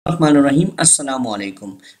Rahim. Assalamu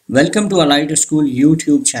alaikum. Welcome to Allied School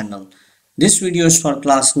YouTube channel. This video is for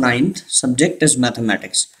class 9th. Subject is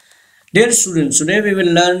mathematics. Dear students, today we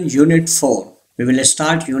will learn unit 4. We will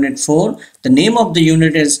start unit 4. The name of the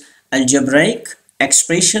unit is Algebraic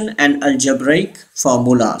Expression and Algebraic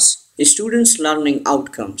Formulas. Students learning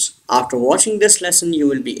outcomes. After watching this lesson, you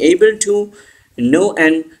will be able to know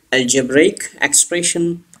an algebraic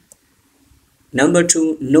expression. Number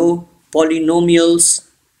 2, know polynomials.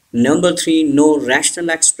 Number 3, no rational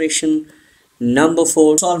expression. Number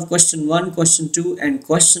 4, solve question 1, question 2 and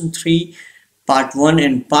question 3, part 1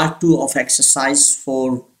 and part 2 of exercise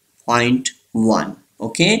 4.1.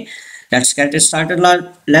 Okay, let's get started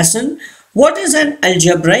our lesson. What is an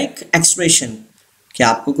algebraic expression? क्या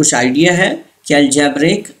आपको कुछ idea है कि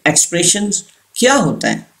algebraic expressions क्या होता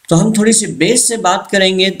है? तो हम थोड़ी सी बेस से बात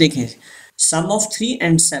करेंगे. देखें, सम ऑफ 3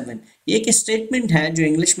 and 7 ये एक स्टेटमेंट है जो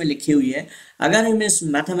इंग्लिश में लिखी हुई है. अगर हम इस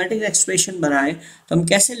मैथमेटिक्स एक्सप्रेशन बनाएं तो हम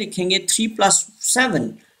कैसे लिखेंगे 3 + 7.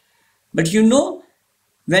 But you know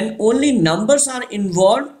when only numbers are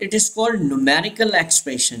involve it is called numerical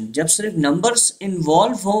expression. जब सिर्फ नंबर्स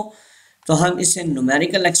इन्वॉल्व हो तो हम इसे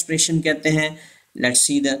न्यूमेरिकल एक्सप्रेशन कहते हैं. Let's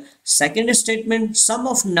see the second statement, some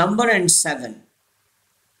of number and 7.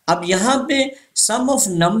 अब यहाँ पे सम of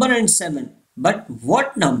number and 7, but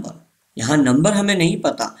what number? यहाँ नंबर हमें नहीं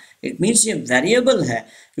पता. इट मीन्स ये वेरिएबल है,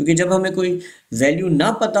 क्योंकि जब हमें कोई वैल्यू ना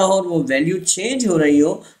पता हो और वो वैल्यू चेंज हो रही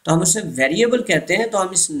हो तो हम उसे वेरिएबल कहते हैं. तो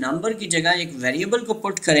हम इस नंबर की जगह एक वेरिएबल को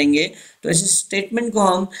पुट करेंगे. तो इस स्टेटमेंट को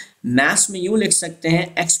हम मैथ्स में यूं लिख सकते हैं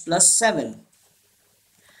x + 7.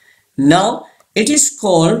 Now it is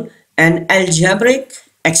called an algebraic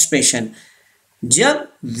expression. जब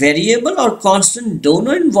वेरिएबल और कांस्टेंट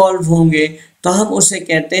दोनों इन्वॉल्व होंगे तो हम उसे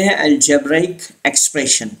कहते हैं अलजेब्रिक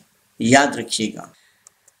एक्सप्रेशन. याद रखिएगा.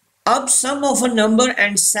 अब सम ऑफ अ नंबर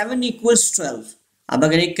एंड 7 = 12. अब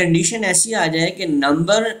अगर एक कंडीशन ऐसी आ जाए कि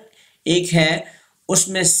नंबर एक है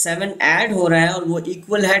उसमें 7 ऐड हो रहा है और वो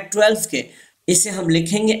इक्वल है 12 के, इसे हम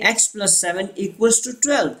लिखेंगे x + 7 =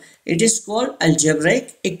 12. It is called algebraic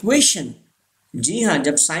equation. जी हाँ,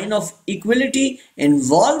 जब साइन ऑफ इक्वलिटी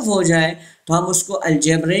इन्वॉल्व हो जाए तो हम उसको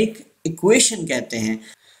अलजेब्रिक इक्वेशन कहते हैं.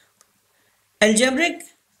 अलजेब्रिक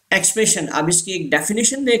एक्सप्रेशन, अब इसकी एक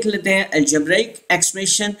डेफिनेशन देख लेते हैं. Algebraic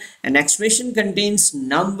expression, an expression contains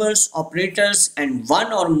numbers, operators and one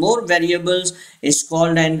और मोर variables is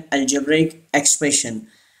called an algebraic expression.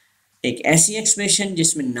 एक ऐसी एक्सप्रेशन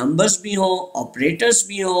जिसमें नंबर्स भी हो, ऑपरेटर्स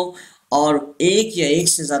भी हो और एक या एक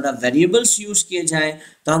से ज़्यादा वेरिएबल्स यूज़ किए जाएं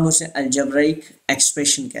तो हम उसे अलजेब्रिक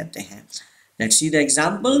एक्सप्रेशन कहते हैं. Let's see the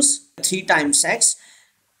examples. 3 × x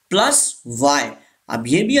 + y. अब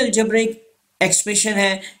ये भी अलजेब्रिक एक्सप्रेशन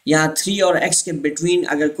है. यहाँ 3 और x के बिटवीन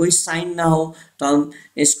अगर कोई साइन ना हो तो हम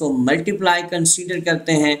इसको मल्टीप्लाई कंसीडर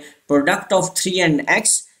करते हैं. Product of 3 and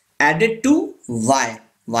x added to y.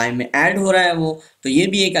 y में ऐड हो रहा है वो, तो ये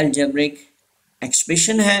भी एक अलजेब्रिक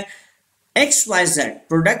एक्सप्रेशन है. x y z,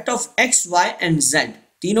 product of x y and z,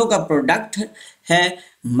 तीनों का प्रोडक्ट है,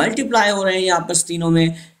 मल्टीप्लाई हो रहे हैं आपस तीनों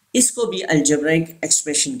में, इसको भी अलजेब्रिक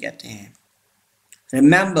एक्सप्रेशन कहते हैं.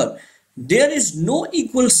 Remember, there is no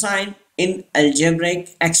equal sign in algebraic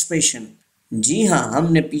expression. जी हाँ,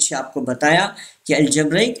 हमने पीछे आपको बताया कि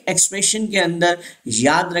अलजेब्रिक एक्सप्रेशन के अंदर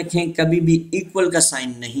याद रखें कभी भी इक्वल का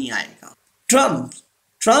साइन नहीं आएगा.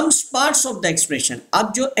 Terms parts of the expression.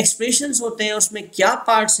 अब जो एक्सप्रेशंस होते हैं उसमें क्या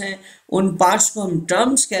पार्ट्स हैं, उन पार्ट्स को हम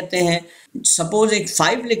टर्म्स कहते हैं. सपोज एक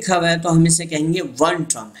 5 लिखा हुआ है तो हम इसे कहेंगे 1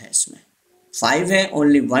 टर्म है. इसमें 5 है,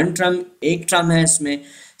 ओनली 1 टर्म, एक टर्म है इसमें.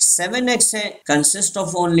 7x है, consist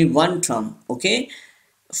of only 1 term. Okay,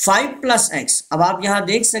 5 + x. अब आप यहाँ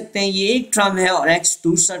देख सकते हैं ये एक टर्म है और x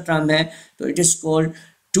दूसरा टर्म है, तो it is called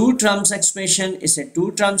 2 terms expression. इसे 2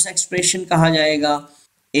 टर्म्स एक्सप्रेशन कहा जाएगा.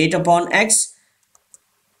 8/x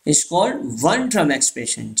is called 1 term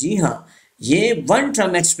expression. जी हाँ, ये 1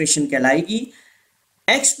 टर्म एक्सप्रेशन कहलाएगी.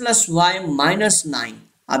 x + y - 9.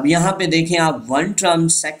 अब यहाँ पे देखें आप 1 टर्म,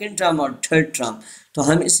 सेकेंड टर्म और थर्ड टर्म, तो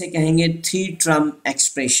हम इसे कहेंगे 3 टर्म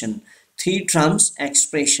एक्सप्रेशन. 3 terms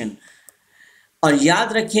expression. और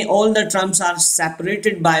याद रखें all the terms are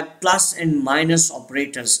separated by plus and minus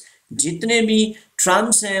operators. जितने भी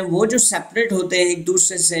टर्म्स हैं वो जो सेपरेट होते हैं, एक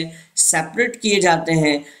दूसरे से सेपरेट किए जाते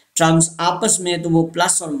हैं टर्म्स आपस में, तो वो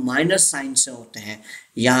प्लस और माइनस साइन से होते हैं.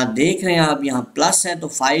 यहाँ देख रहे हैं आप, यहाँ प्लस है तो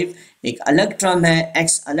 5 एक अलग टर्म है,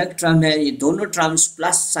 x अलग टर्म है, ये दोनों टर्म्स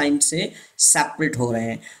प्लस साइन से सेपरेट हो रहे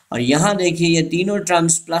हैं. और यहाँ देखिए ये तीनों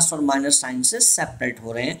टर्म्स प्लस और माइनस साइन से सेपरेट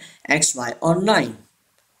हो रहे हैं, x, y और 9.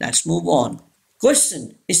 Let's move on. Question: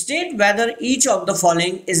 State whether each of the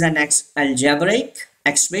following is an algebraic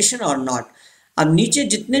expression or not. अब नीचे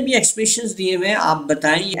जितने भी एक्सप्रेशंस दिए हुए हैं आप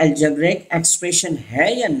बताएं ये अलजेब्रिक एक्सप्रेशन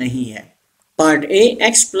है या नहीं है। Part A,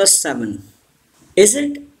 x plus 7, is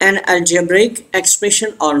it N algebraic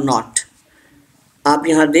expression और नॉट। आप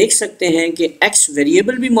यहाँ देख सकते हैं कि x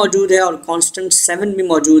वेरिएबल भी मौजूद है और कांस्टेंट 7 भी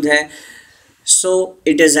मौजूद है, so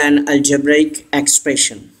it is an algebraic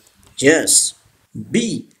expression. Yes.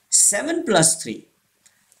 B, 7 plus 3,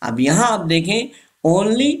 अब यहाँ आप देखें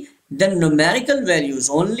only the numerical values,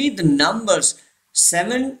 only the numbers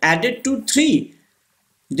 7 added to 3,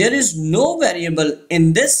 there is no variable in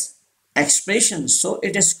this expression, so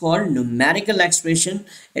it is called numerical expression.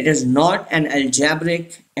 It is not an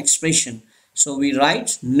algebraic expression, so we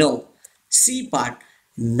write no. C part,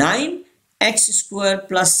 9x square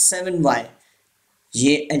plus 7y,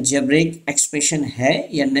 ये algebraic expression है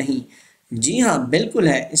या नहीं? जी हाँ बिल्कुल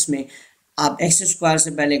है। इसमें आप x square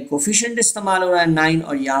से पहले कोफिशिएंट इस्तेमाल हो रहा है 9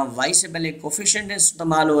 और यहाँ y से पहले कोफिशिएंट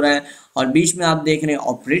इस्तेमाल हो रहा है और बीच में आप देख रहे हैं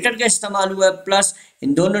ऑपरेटर का इस्तेमाल हुआ है प्लस,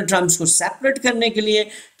 इन दोनों टर्म्स को सेपरेट करने के लिए,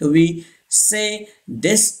 तो वी से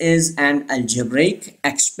this is an algebraic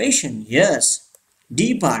expression. Yes.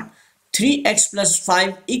 D part, 3x plus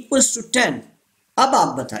 5 equals to 10, अब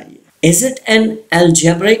आप बताइए is it N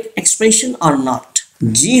algebraic expression और नॉट।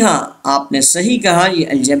 जी हाँ आपने सही कहा, ये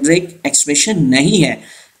अलजेब्रिक एक्सप्रेशन नहीं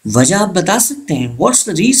है। वजह आप बता सकते हैं, व्हाट्स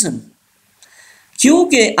द रीजन?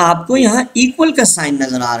 क्योंकि आपको यहाँ इक्वल का साइन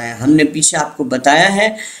नजर आ रहा है। हमने पीछे आपको बताया है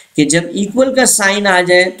कि जब इक्वल का साइन आ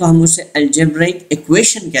जाए तो हम उसे अलजेब्रिक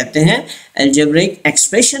इक्वेशन कहते हैं, अलजेब्रिक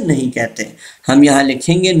एक्सप्रेशन नहीं कहते। हम यहाँ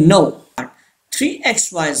लिखेंगे no.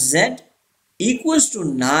 3xyz equals to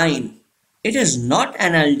 9, it is not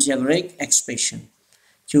an algebraic expression,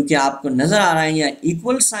 क्योंकि आपको नजर आ रहा है यहाँ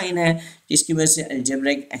इक्वल साइन है जिसकी वजह से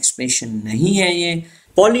अलजेब्रिक एक्सप्रेशन नहीं है ये।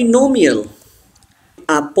 Polynomial.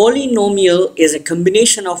 A polynomial is a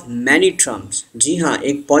combination of many terms. जी हाँ,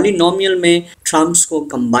 एक polynomial में terms को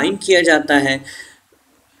combine किया जाता है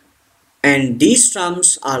and these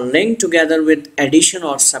terms are linked together with addition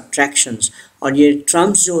or subtractions. और ये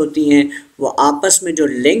terms जो होती हैं वो आपस में जो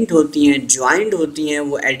linked होती हैं, joined होती हैं,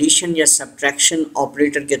 वो addition या subtraction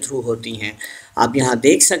operator के through होती हैं। आप यहाँ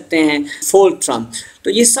देख सकते हैं 4 terms, तो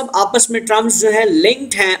ये सब आपस में terms जो है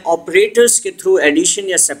linked हैं operators के through, addition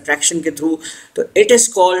या subtraction के through, तो it is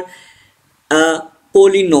called a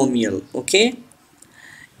polynomial. Okay,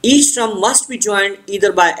 each term must be joined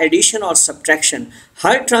either by addition or subtraction.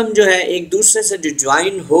 Her term जो है एक दूसरे से जो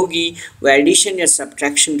join होगी वो addition या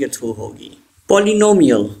subtraction के through होगी।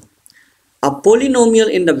 Polynomial. A polynomial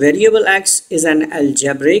in the variable x is an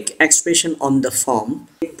algebraic expression on the form.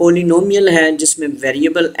 एक polynomial है जिसमें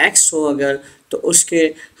variable x हो अगर, तो उसके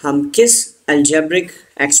हम किस algebraic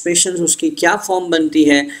expression, उसकी क्या फॉर्म बनती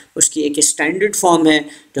है, उसकी एक स्टैंडर्ड फॉर्म है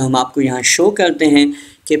जो हम आपको यहाँ शो करते हैं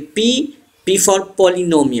कि p for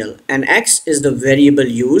polynomial and x is the variable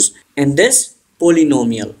used in this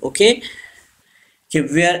polynomial. Okay, कि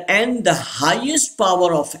where n the highest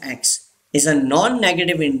power of x is a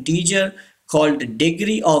non-negative integer called the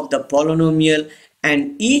degree of the polynomial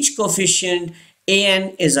and each coefficient an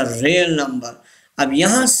is a real number. अब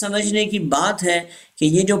यहाँ समझने की बात है कि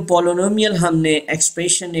ये जो polynomial हमने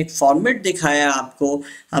expression एक फॉर्मेट दिखाया आपको,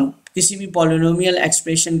 हम किसी भी polynomial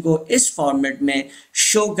expression को इस फॉर्मेट में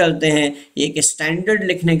शो करते हैं, ये एक स्टैंडर्ड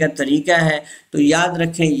लिखने का तरीका है। तो याद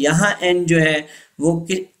रखें यहाँ n जो है वो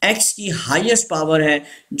x की हाईएस्ट पावर है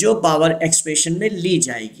जो पावर एक्सप्रेशन में ली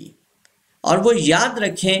जाएगी, और वो याद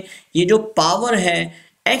रखें ये जो पावर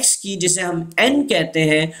है x की जिसे हम n कहते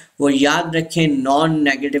हैं वो याद रखें नॉन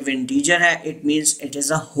नेगेटिव इंटीजर है। It means it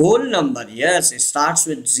is a whole number. Yes, it starts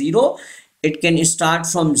with 0, it can start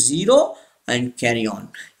from 0 and carry on,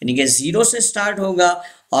 यानी कि 0 से स्टार्ट होगा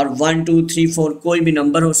और 1 2 3 4 कोई भी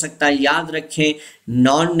नंबर हो सकता है। याद रखें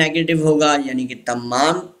नॉन नेगेटिव होगा, यानी कि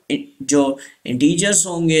तमाम जो इंटीजर्स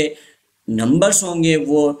होंगे, नंबर्स होंगे,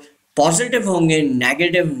 वो पॉजिटिव होंगे,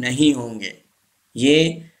 नेगेटिव नहीं होंगे।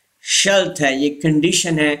 ये शर्त है, ये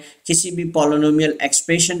कंडीशन है किसी भी पॉलिनोमियल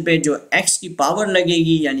एक्सप्रेशन पे जो x की पावर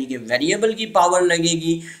लगेगी यानी कि वेरिएबल की पावर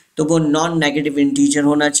लगेगी तो वो नॉन नेगेटिव इंटीजर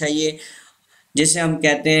होना चाहिए जिसे हम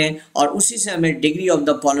कहते हैं, और उसी से हमें डिग्री ऑफ द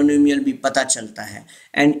पॉलिनोमियल भी पता चलता है।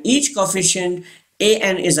 And each coefficient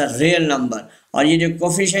an is a real number, और ये जो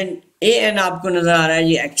कोफिशिएंट an आपको नजर आ रहा है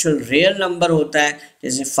ये एक्चुअल रियल नंबर होता है,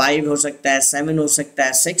 जैसे 5 हो सकता है, 7 हो सकता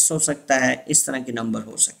है, 6 हो सकता है, इस तरह के नंबर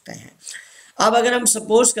हो सकते हैं। अब अगर हम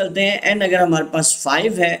सपोज करते हैं n अगर हमारे पास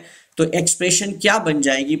 5 है तो एक्सप्रेशन क्या बन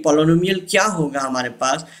जाएगी, पॉलिनोमियल क्या होगा हमारे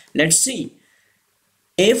पास। लेट्स सी,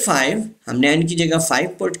 a5 हमने n की जगह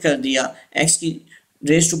 5 पुट कर दिया, x की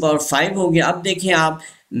रेज़ टू पावर 5 हो गया। अब देखें आप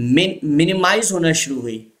मिनिमाइज होना शुरू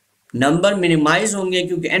हुई, नंबर मिनिमाइज होंगे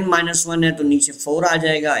क्योंकि n-1 है तो नीचे 4 आ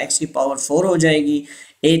जाएगा, x की पावर 4 हो जाएगी,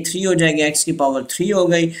 a 3 हो जाएगा, x की पावर 3 हो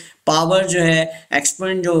गई। पावर जो है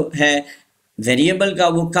एक्सपोनेंट जो है वेरिएबल का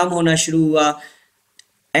वो कम होना शुरू हुआ,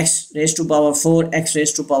 x raised to power 4, x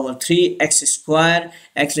raised to power 3, x square,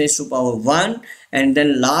 x raised to power 1 and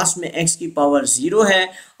then last में x की पावर 0 है,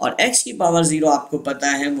 और x की पावर 0 आपको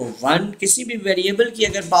पता है वो 1, किसी भी वेरिएबल की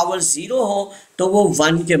अगर पावर 0 हो तो वो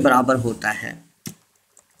 1 के बराबर होता है।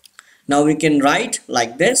 Now we can write like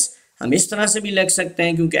this, हम इस तरह से भी लिख सकते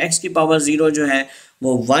हैं क्योंकि x की पावर 0 जो है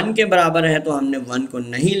वो 1 के बराबर है तो हमने 1 को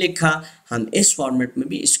नहीं लिखा, हम इस फॉर्मेट में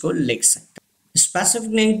भी इसको लिख सकते हैं।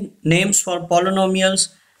 स्पेसिफिक नेम्स फॉर पॉलिनोमियल्स,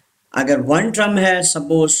 अगर वन टर्म है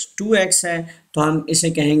सपोज 2x है तो हम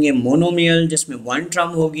इसे कहेंगे मोनोमियल जिसमें वन टर्म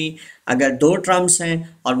होगी। अगर दो टर्म्स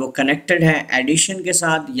हैं और वो कनेक्टेड है एडिशन के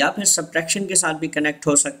साथ या फिर सब्ट्रैक्शन के साथ भी कनेक्ट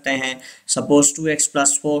हो सकते हैं, सपोज 2x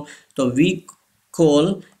 + 4, तो we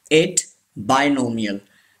call it binomial,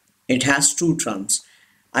 it has to terms.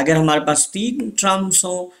 अगर हमारे पास तीन टर्म्स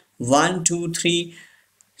हो 1 2 3,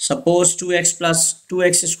 suppose 2x² +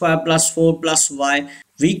 4 + y,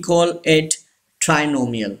 we call it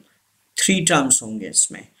trinomial, 3 terms होंगे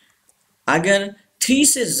इसमें। अगर 3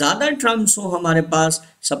 से ज़्यादा टर्म्स हो हमारे पास,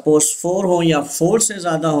 सपोज 4 हो या 4 से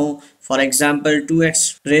ज़्यादा हो, for example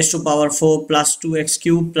 2x⁴ +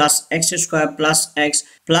 2x³ + x² + x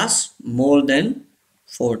plus more than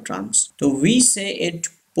 4 terms, तो we say it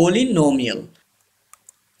polynomial,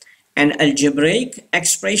 an algebraic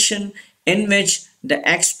expression in which the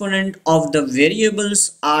exponent of the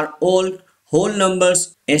variables are all whole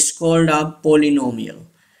numbers is called a polynomial।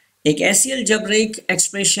 एक ऐसी algebraic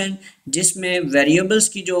expression जिसमें variables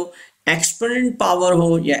की जो exponent power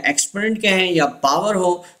हो या exponent कहें या पावर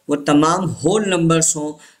हो वो तमाम होल नंबर्स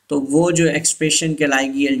हो, तो वो जो एक्सप्रेशन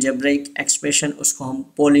कहलाएगी अलजेब्रिक एक्सप्रेशन, उसको हम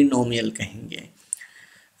पोलिनोमियल कहेंगे।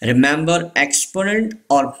 रिमेंबर, एक्सपोनेंट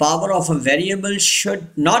और power of a variable should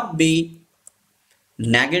not be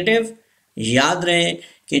negative. याद रहे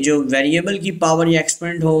कि जो वेरिएबल की पावर या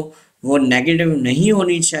एक्सपोनेंट हो वो नेगेटिव नहीं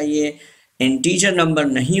होनी चाहिए, इंटीजर नंबर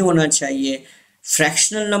नहीं होना चाहिए,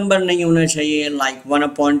 फ्रैक्शनल नंबर नहीं होना चाहिए लाइक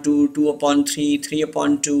 1/2, 2/3,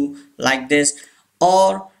 3/2 लाइक दिस,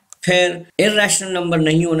 और फिर इरेशनल नंबर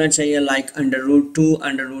नहीं होना चाहिए like √2,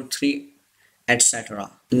 √3 etc.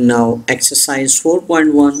 Now exercise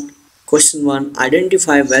 4.1 question 1,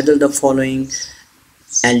 identify whether the following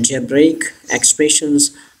algebraic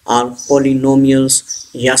expressions are polynomials,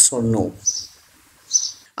 yes or no।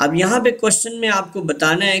 अब यहाँ पे क्वेश्चन में आपको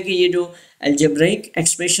बताना है कि ये जो अलजेब्रिक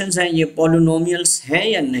एक्सप्रेशंस हैं ये पॉलिनोमियल्स हैं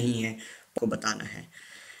या नहीं है, आपको बताना है।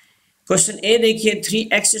 क्वेश्चन ए देखिए,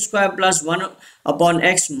 3x² +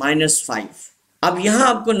 1/x - 5। अब यहाँ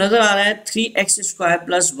आपको नजर आ रहा है 3x²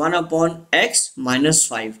 + 1/x -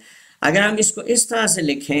 5। अगर हम इसको इस तरह से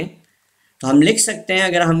लिखें तो हम लिख सकते हैं,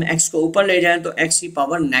 अगर हम x को ऊपर ले जाएं तो x की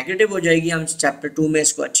पावर नेगेटिव हो जाएगी। हम चैप्टर 2 में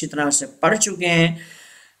इसको अच्छी तरह से पढ़ चुके हैं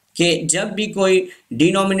कि जब भी कोई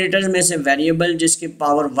डिनोमिनेटर में से वेरिएबल जिसकी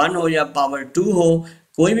पावर 1 हो या पावर 2 हो,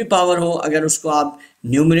 कोई भी पावर हो, अगर उसको आप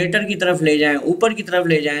न्यूमरेटर की तरफ ले जाएं, ऊपर की तरफ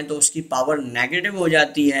ले जाएं, तो उसकी पावर नेगेटिव हो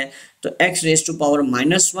जाती है, तो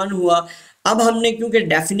x⁻⁻1 हुआ। अब हमने क्योंकि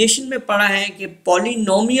डेफिनेशन में पढ़ा है कि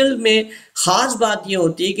पॉलिनोमियल में ख़ास बात ये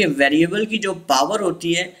होती है कि वेरिएबल की जो पावर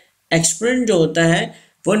होती है, एक्सपोनेंट जो होता है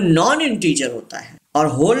वो नॉन इंटीजर होता है, और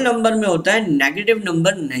होल नंबर में होता है, नेगेटिव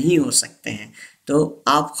नंबर नहीं हो सकते हैं। तो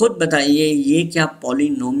आप खुद बताइए ये क्या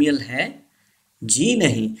पॉलिनोमियल है? जी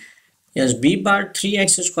नहीं। Yes, B part 3x² -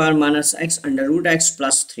 x √x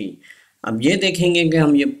 + 3। अब ये देखेंगे कि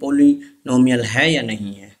हम ये पॉलिनोमियल है या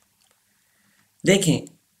नहीं है। देखें,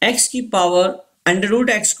 x की पावर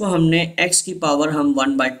 √x को हमने x की पावर हम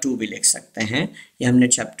 1/2 भी लिख सकते हैं। ये हमने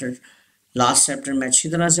लास्ट चैप्टर में अच्छी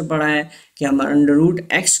तरह से पढ़ा है कि हम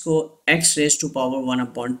 √x को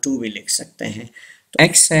x⁻1/2 भी लिख सकते हैं। तो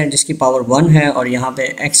x है जिसकी पावर 1 है और यहाँ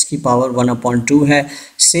पे x की पावर 1/2 है,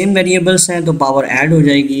 सेम वेरिएबल्स हैं तो पावर ऐड हो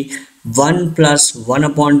जाएगी। 1 +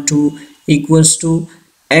 1/2 =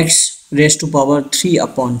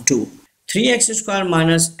 x⁻3/2,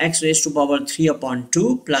 3x² -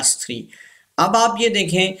 x⁻3/2 + 3। अब आप ये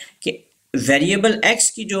देखें कि वेरिएबल x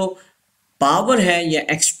की जो पावर है या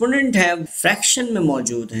एक्सपोनेंट है फ्रैक्शन में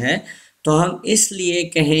मौजूद है, तो हम इसलिए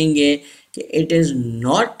कहेंगे कि it is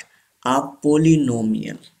not a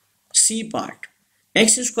polynomial। C part,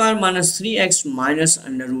 x² - 3x -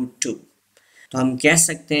 √2, तो हम कह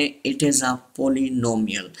सकते हैं इट इज़ अ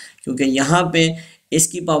पोलिनोमियल, क्योंकि यहाँ पे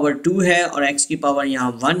इसकी पावर 2 है और x की पावर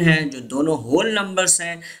यहाँ 1 है, जो दोनों होल नंबर्स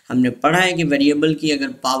हैं। हमने पढ़ा है कि वेरिएबल की अगर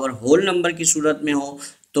पावर होल नंबर की सूरत में हो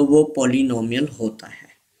तो वो पोलिनोमियल होता है।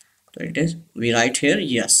 तो it is, we write here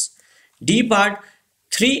yes. D part,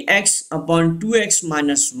 3x upon 2x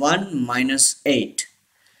minus 1 minus 8।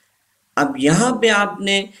 अब यहाँ पे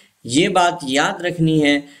आपने ये बात याद रखनी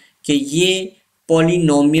है कि ये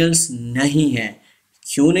पॉलिनोमियल्स नहीं है।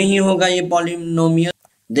 क्यों नहीं होगा ये पॉलिनोमियल?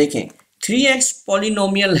 देखें, 3x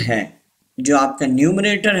पॉलिनोमियल है, जो आपका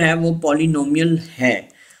न्यूमरेटर है वो पॉलिनोमियल है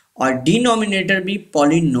और डिनोमिनेटर भी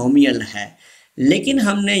पॉलिनोमियल है, लेकिन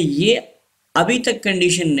हमने ये अभी तक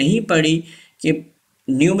कंडीशन नहीं पढ़ी कि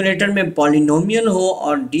न्यूमरेटर में पॉलिनोमियल हो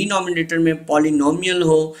और डिनोमिनेटर में पॉलिनोमियल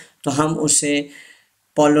हो तो हम उसे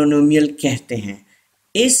पॉलिनोमियल कहते हैं।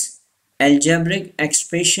 इस अलजेब्रिक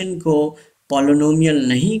एक्सप्रेशन को पॉलिनोमियल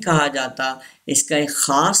नहीं कहा जाता, इसका एक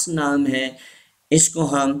ख़ास नाम है, इसको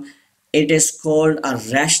हम it is called a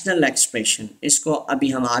rational expression. इसको अभी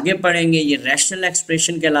हम आगे पढ़ेंगे। ये रैशनल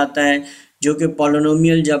एक्सप्रेशन कहलाता है, जो कि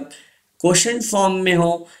पॉलिनोमियल जब क्वोशंट फॉर्म में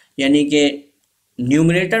हो, यानी कि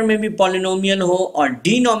न्यूमरेटर में भी पॉलिनोमियल हो और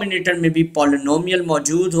डिनोमिनेटर में भी पॉलिनोमियल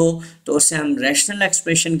मौजूद हो, तो उसे हम रैशनल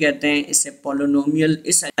एक्सप्रेशन कहते हैं। इसे पॉलिनोमियल,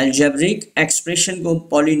 इस अलजेब्रिक एक्सप्रेशन को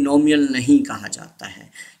पॉलिनोमियल नहीं कहा जाता है।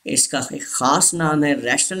 इसका एक ख़ास नाम है,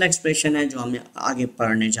 रैशनल एक्सप्रेशन है, जो हम आगे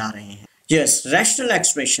पढ़ने जा रहे हैं। Yes, rational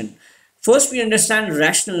expression. First we understand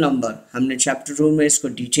rational number. हमने चैप्टर 2 में इसको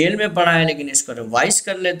डिटेल में पढ़ा है, लेकिन इसको रिवाइज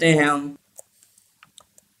कर लेते हैं हम।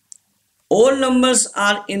 All numbers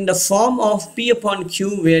are in the form of p upon q,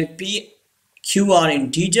 where q are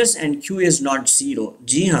integers and q is not zero।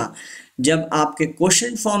 जी हाँ, जब आपके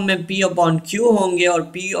क्वोशंट फॉर्म में p upon q होंगे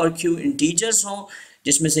और p और q इंटीजर्स हों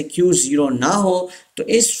जिसमें से q ज़ीरो ना हो, तो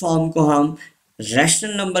इस फॉर्म को हम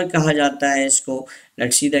रैशनल नंबर कहा जाता है। इसको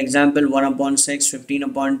let's see the example, 1/6,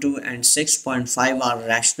 15/2 and 6.5 are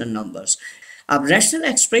rational numbers. अब रैशनल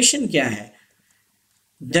एक्सप्रेशन क्या है?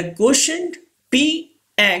 The quotient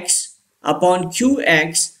px upon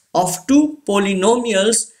qx of two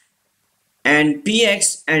polynomials and px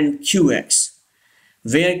and qx,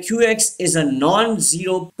 where qx is a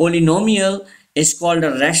non-zero polynomial, is called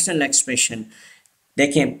a rational expression।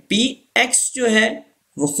 देखें, px जो है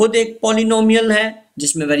वो खुद एक polynomial है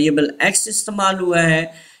जिसमें वेरिएबल x इस्तेमाल हुआ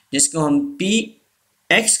है, जिसको हम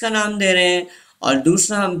px का नाम दे रहे हैं, और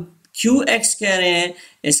दूसरा हम qx कह रहे हैं।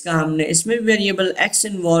 इसका हमने, इसमें वेरिएबल x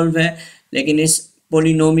इन्वॉल्व है, लेकिन इस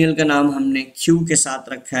पॉलिनोमियल का नाम हमने q के साथ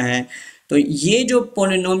रखा है। तो ये जो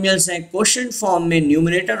पॉलिनोमियल्स हैं क्वोशंट फॉर्म में,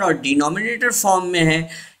 न्यूमरेटर और डिनोमिनेटर फॉर्म में है,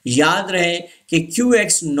 याद रहे कि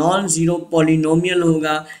qx नॉन ज़ीरो पॉलिनोमियल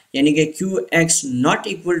होगा, यानी कि qx not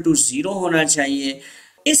equal to zero होना चाहिए।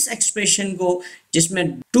 इस एक्सप्रेशन को,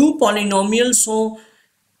 जिसमें टू पॉलिनोमियल्स हो,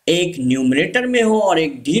 एक न्यूमरेटर में हो और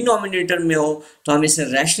एक डिनोमिनेटर में हो, तो हम इसे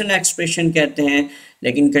रैशनल एक्सप्रेशन कहते हैं।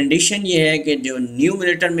 लेकिन कंडीशन ये है कि जो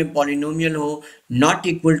न्यूमरेटर में पॉलिनोमियल हो नॉट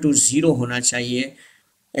इक्वल टू ज़ीरो होना चाहिए।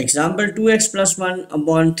 Example, 2x plus 1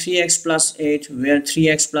 upon 3x plus 8, where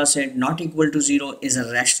 3x plus 8 not equal to 0 is a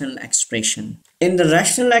rational expression। In the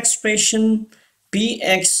rational expression,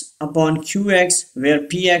 px upon qx, where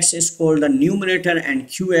px is called the numerator and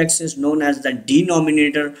qx is known as the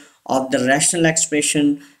denominator of the rational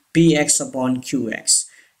expression px upon qx।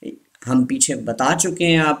 हम पीछे बता चुके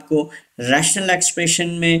हैं आपको, rational expression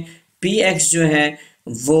में px जो है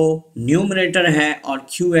वो न्यूमरेटर है और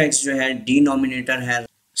qx जो है डिनोमिनेटर है।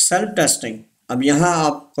 Self testing. अब यहाँ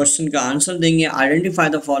आप क्वेश्चन का आंसर देंगे, identify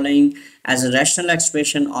the following as a rational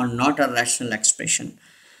expression और नॉट अ रैशनल एक्सप्रेशन।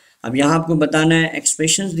 अब यहाँ आपको बताना है,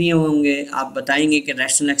 एक्सप्रेशंस दिए होंगे, आप बताएंगे कि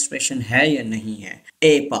रैशनल एक्सप्रेशन है या नहीं है।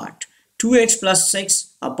 ए part, 2x plus 6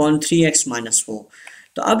 upon 3x minus 4।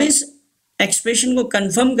 तो अब इस एक्सप्रेशन को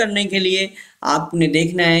कंफर्म करने के लिए आपने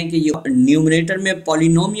देखना है कि ये न्यूमरेटर में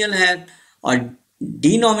पॉलिनोमियल है और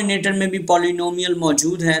डिनोमिनेटर में भी पॉलिनोमियल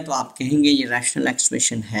मौजूद है, तो आप कहेंगे ये रैशनल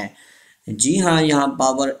एक्सप्रेशन है। जी हाँ, यहाँ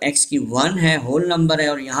पावर x की 1 है, होल नंबर है,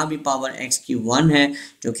 और यहाँ भी पावर x की 1 है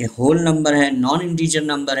जो कि होल नंबर है, नॉन इंटीजर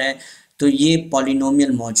नंबर है। तो ये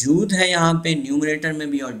पॉलिनोमियल मौजूद है यहाँ पे न्यूमरेटर में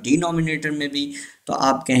भी और डिनोमिनेटर में भी, तो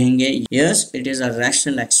आप कहेंगे yes it is a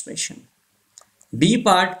rational expression. B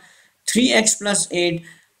part, 3x plus 8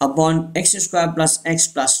 upon x square plus x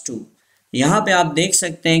plus 2। यहाँ पे आप देख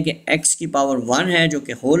सकते हैं कि x की पावर 1 है जो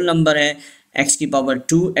कि होल नंबर है, x की पावर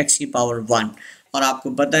 2, x की पावर 1। और आपको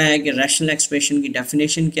पता है कि रैशनल एक्सप्रेशन की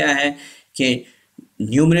डेफिनेशन क्या है कि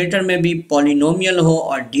न्यूमरेटर में भी पॉलिनोमियल हो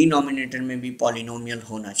और डिनोमिनेटर में भी पॉलिनोमियल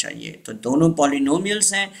होना चाहिए। तो दोनों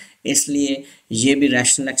पॉलिनोमियल्स हैं, इसलिए ये भी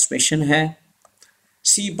रैशनल एक्सप्रेशन है।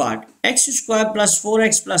 C part, x square plus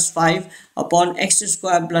 4x plus 5 upon x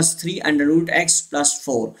square plus 3 under root x plus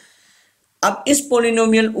 4। अब इस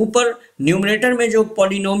पॉलिनोमियल, ऊपर न्यूमरेटर में जो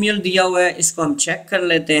पॉलिनोमियल दिया हुआ है इसको हम चेक कर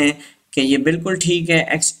लेते हैं कि ये बिल्कुल ठीक है।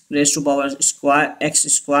 X raise to power square x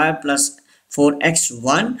square plus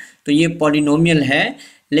 4x1, तो ये पॉलिनोमियल है।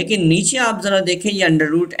 लेकिन नीचे आप ज़रा देखें ये अंडर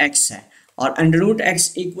रूट एक्स है और under root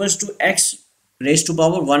x equals to x raise to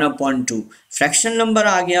power 1/2 fraction number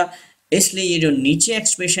आ गया, इसलिए ये जो नीचे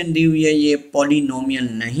एक्सप्रेशन दी हुई है ये पॉलिनोमियल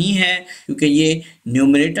नहीं है, क्योंकि ये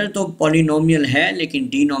न्यूमरेटर तो पॉलिनोमियल है लेकिन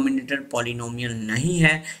डिनोमिनेटर पॉलिनोमियल नहीं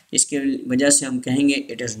है। इसके वजह से हम कहेंगे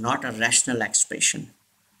it is not a rational expression.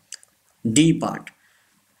 D part,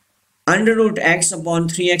 under root x upon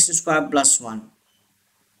 3x² plus 1,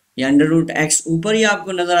 ये अंडर रूट एक्स ऊपर ही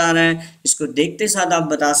आपको नज़र आ रहा है, इसको देखते साथ आप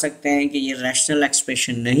बता सकते हैं कि ये रैशनल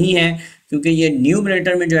एक्सप्रेशन नहीं है, क्योंकि ये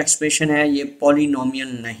न्यूमरेटर में जो एक्सप्रेशन है ये पॉलिनोमियल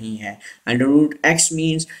नहीं है। Under root x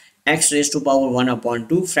means x raise to power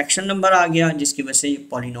 1/2 fraction number आ गया, जिसकी वजह से ये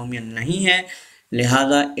पॉलिनोमियल नहीं है,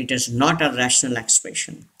 लिहाजा it is not a rational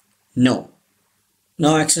expression. No.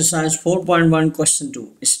 Now exercise 4.1 question 2.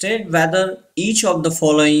 State whether each of the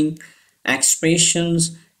following expressions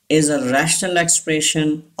is a rational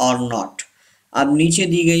expression or not. अब नीचे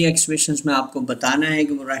दी गई expressions में आपको बताना है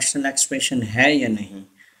कि वो rational expression है या नहीं।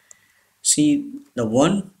 See the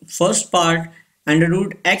one first part, under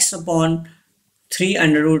root x upon 3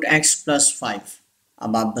 under root x plus 5.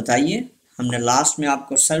 अब आप बताइए, हमने लास्ट में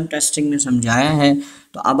आपको सेल्फ टेस्टिंग में समझाया है,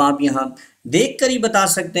 तो अब आप यहाँ देख कर ही बता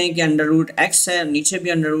सकते हैं कि अंडर रूट एक्स है, नीचे भी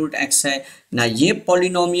अंडर रूट एक्स है, ना ये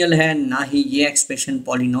पॉलिनोमियल है ना ही ये एक्सप्रेशन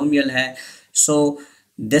पॉलिनोमियल है, so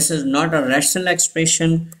this is not a rational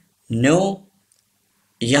expression. No.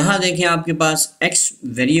 यहाँ देखें आपके पास x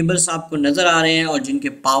वेरिएबल्स आपको नज़र आ रहे हैं और जिनके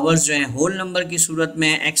पावर्स जो हैं होल नंबर की सूरत में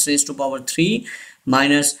है, x raise to power 3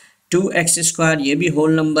 minus 2x², ये भी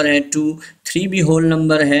होल नंबर है, 2 3 भी होल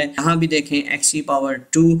नंबर है, यहाँ भी देखें x की पावर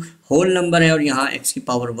 2 होल नंबर है और यहाँ x की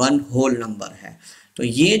पावर 1 होल नंबर है। तो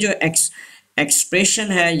ये जो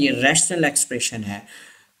एक्सप्रेशन है ये रैशनल एक्सप्रेशन है,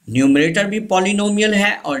 न्यूमरेटर भी पॉलिनोमियल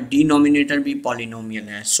है और डिनोमिनेटर भी पॉलिनोमियल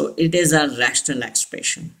है, so it is a rational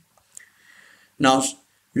expression. Now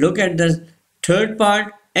look at the third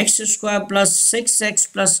part, x² plus 6x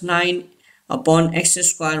plus 9 upon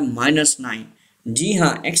x² minus 9। जी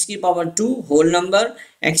हाँ, x की पावर 2 होल नंबर,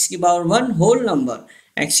 x की पावर 1 होल नंबर,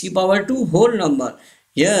 x की power 2 whole number,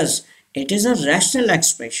 yes it is a rational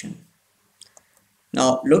expression। now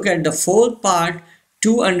look at the fourth part,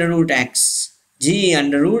 2 under root x। Ji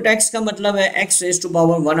under root x का मतलब है x raise to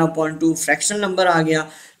power 1/2 fractional number आ गया,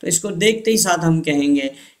 तो इसको देखते ही साथ हम कहेंगे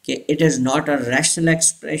कि it is not a rational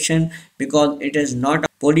expression because it is not a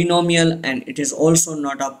polynomial and it is also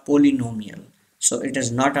not a polynomial, so it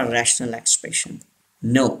is not a rational expression.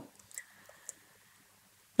 No.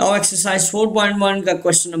 Now exercise 4.1 का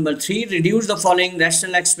question number 3, reduce the following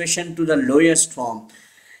rational expression to the lowest form.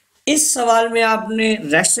 इस सवाल में आपने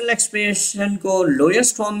rational expression को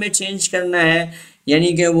lowest form में change करना है,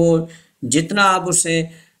 यानी कि वो जितना आप उसे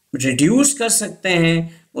रिड्यूस कर सकते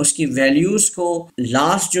हैं उसकी वैल्यूज को,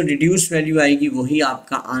 लास्ट जो रिड्यूस वैल्यू आएगी वही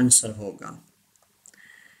आपका आंसर होगा।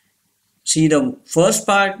 See the first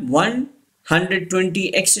part,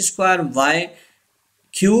 120x² y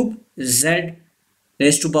cube z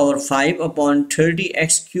raise to power 5 upon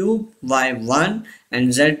 30x³ y 1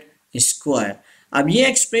 and z square. अब ये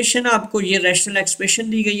एक्सप्रेशन आपको, ये रैशनल एक्सप्रेशन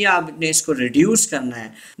दी गई है, आपने इसको रिड्यूस करना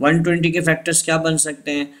है। 120 के फैक्टर्स क्या बन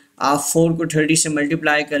सकते हैं, आप 4 को 30 से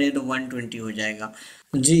मल्टीप्लाई करें तो 120 हो जाएगा।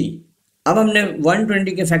 जी अब हमने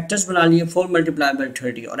 120 के फैक्टर्स बना लिए, 4 मल्टीप्लाई बाई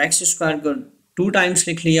 30 और x² को 2 टाइम्स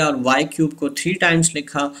लिख लिया और y³ को 3 टाइम्स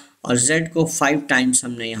लिखा और z को 5 टाइम्स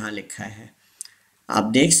हमने यहाँ लिखा है, आप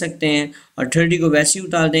देख सकते हैं। और 30 को वैसे ही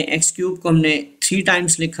उतार दें, x³ को हमने 3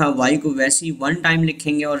 टाइम्स लिखा, y को वैसे ही 1 टाइम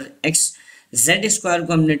लिखेंगे और z²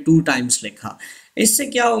 को हमने 2 टाइम्स लिखा। इससे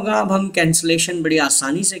क्या होगा, अब हम कैंसलेशन बड़ी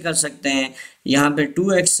आसानी से कर सकते हैं। यहाँ पे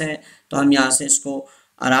 2x है तो हम यहाँ से इसको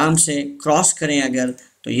आराम से क्रॉस करें अगर,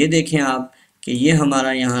 तो ये देखें आप कि ये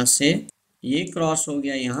हमारा यहाँ से ये क्रॉस हो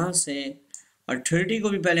गया यहाँ से, और 30 को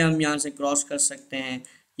भी पहले हम यहाँ से क्रॉस कर सकते हैं।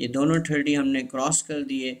 ये दोनों 30 हमने क्रॉस कर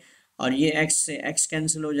दिए और ये x से x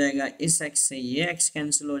कैंसिल हो जाएगा, इस x से ये x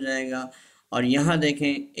कैंसिल हो जाएगा और यहाँ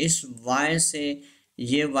देखें इस y से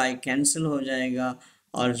ये y कैंसिल हो जाएगा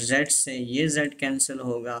और z से ये z कैंसिल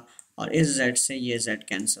होगा और इस z से ये z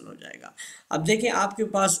कैंसिल हो जाएगा। अब देखिए आपके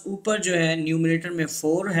पास ऊपर जो है न्यूमरेटर में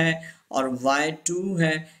 4 है और y 2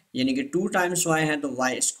 है, यानी कि 2 टाइम्स y है तो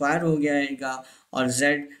y² हो जाएगा और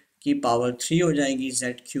z की पावर 3 हो जाएगी,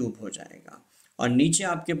 z³ हो जाएगा और नीचे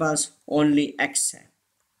आपके पास ओनली x है,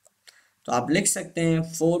 तो आप लिख सकते हैं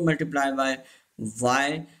 4 मल्टीप्लाई बाय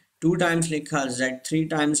y 2 टाइम्स लिखा, z 3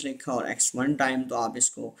 टाइम्स लिखा और x 1 टाइम, तो आप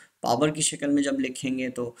इसको पावर की शक्ल में जब लिखेंगे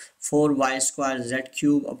तो 4y²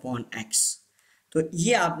 z³ अपॉन x। तो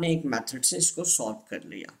ये आपने एक मेथड से इसको सॉल्व कर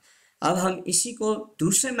लिया। अब हम इसी को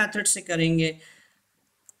दूसरे मेथड से करेंगे।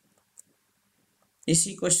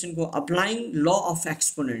 इसी क्वेश्चन को अप्लाइंग लॉ ऑफ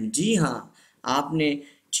एक्सपोनेंट, जी हाँ, आपने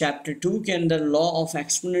चैप्टर 2 के अंदर लॉ ऑफ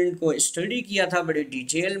एक्सपोनेंट को स्टडी किया था बड़े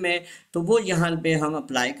डिटेल में, तो वो यहाँ पे हम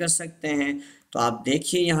अप्लाई कर सकते हैं। तो आप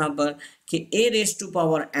देखिए यहाँ पर कि a raise to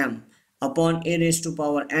power m upon a raise to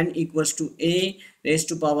power n equals to a raise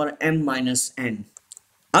to power m minus n।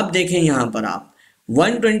 अब देखें यहाँ पर आप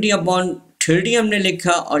 120 अपॉन 30 हमने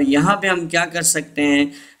लिखा, और यहाँ पे हम क्या कर सकते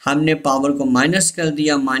हैं, हमने पावर को माइनस कर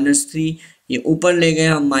दिया, -3 ये ऊपर ले गए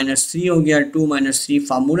हम, -3 हो गया, 2 - 3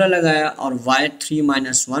 फार्मूला लगाया, और y 3 -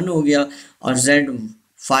 1 हो गया, और z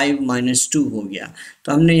 5 - 2 हो गया।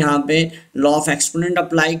 तो हमने यहाँ पे लॉ ऑफ एक्सपोनेंट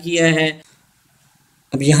अप्लाई किया है।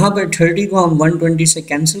 अब यहाँ पर 30 को हम 120 से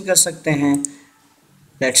कैंसिल कर सकते हैं।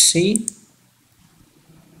 Let's see,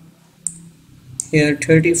 here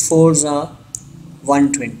 34s are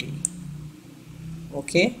 120,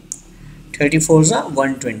 okay, 34s are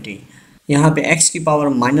 120। यहाँ पे x की पावर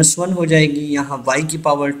 -1 हो जाएगी, यहाँ y की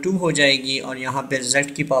पावर 2 हो जाएगी, और यहाँ पे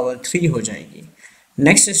z की पावर 3 हो जाएगी।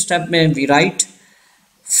 नेक्स्ट स्टेप में we write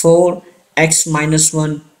 4x -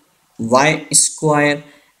 1 y square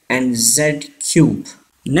and z cube.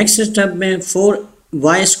 Next step में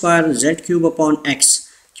 4y square z cube upon x,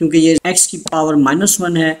 क्योंकि ये x की पावर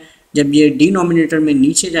 -1 है, जब ये डिनोमिनेटर में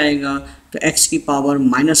नीचे जाएगा तो x की पावर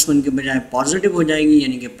 -1 के बजाय पॉजिटिव हो जाएगी,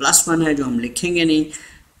 यानी कि +1 है जो हम लिखेंगे नहीं।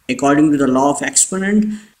 According to the law of exponent,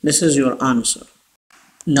 this is your answer.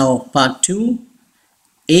 Now part 2,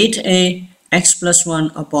 8a x plus 1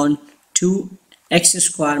 upon 2x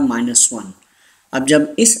square minus 1। अब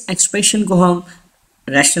जब इस एक्सप्रेशन को हम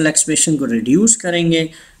रैशनल एक्सप्रेशन को रिड्यूस करेंगे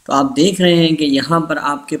तो आप देख रहे हैं कि यहाँ पर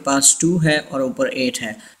आपके पास 2 है और ऊपर 8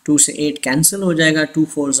 है, 2 से 8 कैंसिल हो जाएगा, 2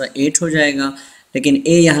 4 से 8 हो जाएगा, लेकिन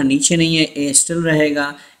a यहाँ नीचे नहीं है, a स्टिल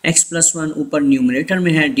रहेगा। x प्लस 1 ऊपर न्यूमरेटर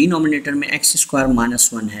में है, डिनोमिनेटर में x स्क्वायर माइनस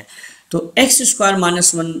 1 है, तो x स्क्वायर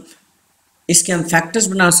माइनस 1 इसके हम फैक्टर्स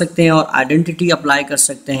बना सकते हैं और आइडेंटिटी अप्लाई कर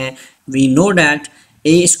सकते हैं। We know that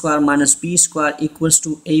a square minus b square equals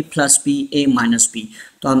to a plus b a minus b,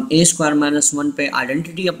 तो हम a स्क्वायर माइनस 1 पे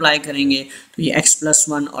आइडेंटिटी अप्लाई करेंगे तो ये x प्लस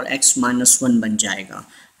 1 और x माइनस 1 बन जाएगा।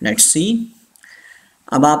 लेट्स सी,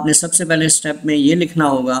 अब आपने सबसे पहले स्टेप में ये लिखना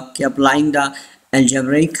होगा कि applying the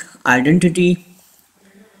algebraic identity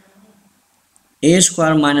a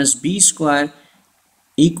square minus b square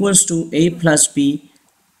equals to a plus b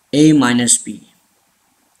a minus b।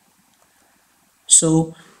 So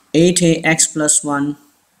 8ax plus 1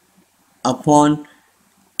 upon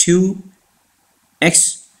 2x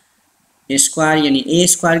square, यानी a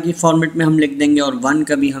स्क्वायर की फॉर्मेट में हम लिख देंगे और 1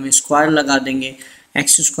 का भी हम स्क्वायर लगा देंगे,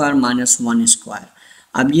 x स्क्वायर माइनस 1 स्क्वायर।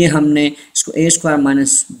 अब ये हमने इसको a square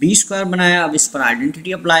minus b square बनाया, अब इस पर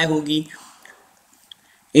आइडेंटिटी अप्लाई होगी।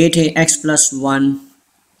 8ax plus 1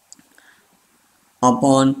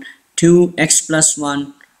 upon 2x plus 1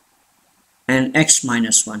 and x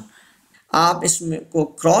minus 1। आप इसमें को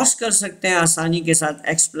क्रॉस कर सकते हैं आसानी के साथ,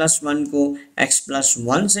 x प्लस 1 को x प्लस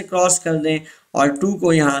 1 से क्रॉस कर दें, और 2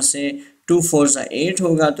 को यहाँ से 2 4 से 8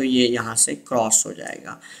 होगा तो ये यहाँ से क्रॉस हो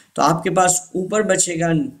जाएगा। तो आपके पास ऊपर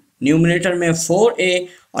बचेगा न्यूमरेटर में 4a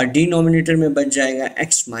और डिनोमिनेटर में बच जाएगा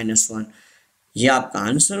x माइनस 1। ये आपका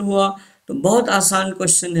आंसर हुआ। तो बहुत आसान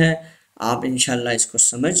क्वेश्चन है, आप इंशाल्लाह इसको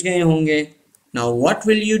समझ गए होंगे। Now what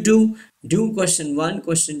will you do question 1,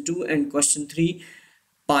 question 2 and question 3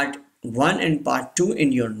 part 1 and part 2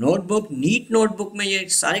 in your notebook. NEET notebook में ये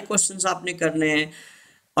सारे क्वेश्चंस आपने करने हैं,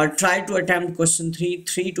 और try to attempt question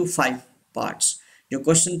 3 to 5 parts. जो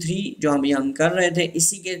क्वेश्चन 3 जो हम कर रहे थे,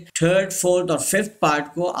 इसी के 3rd 4th और 5th पार्ट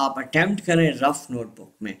को आप अटेम्प्ट करें रफ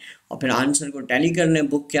नोटबुक में, और फिर आंसर को टैली कर लें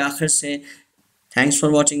बुक के आखिर से। Thanks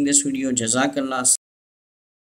for watching this video. जज़ाकल्लाह।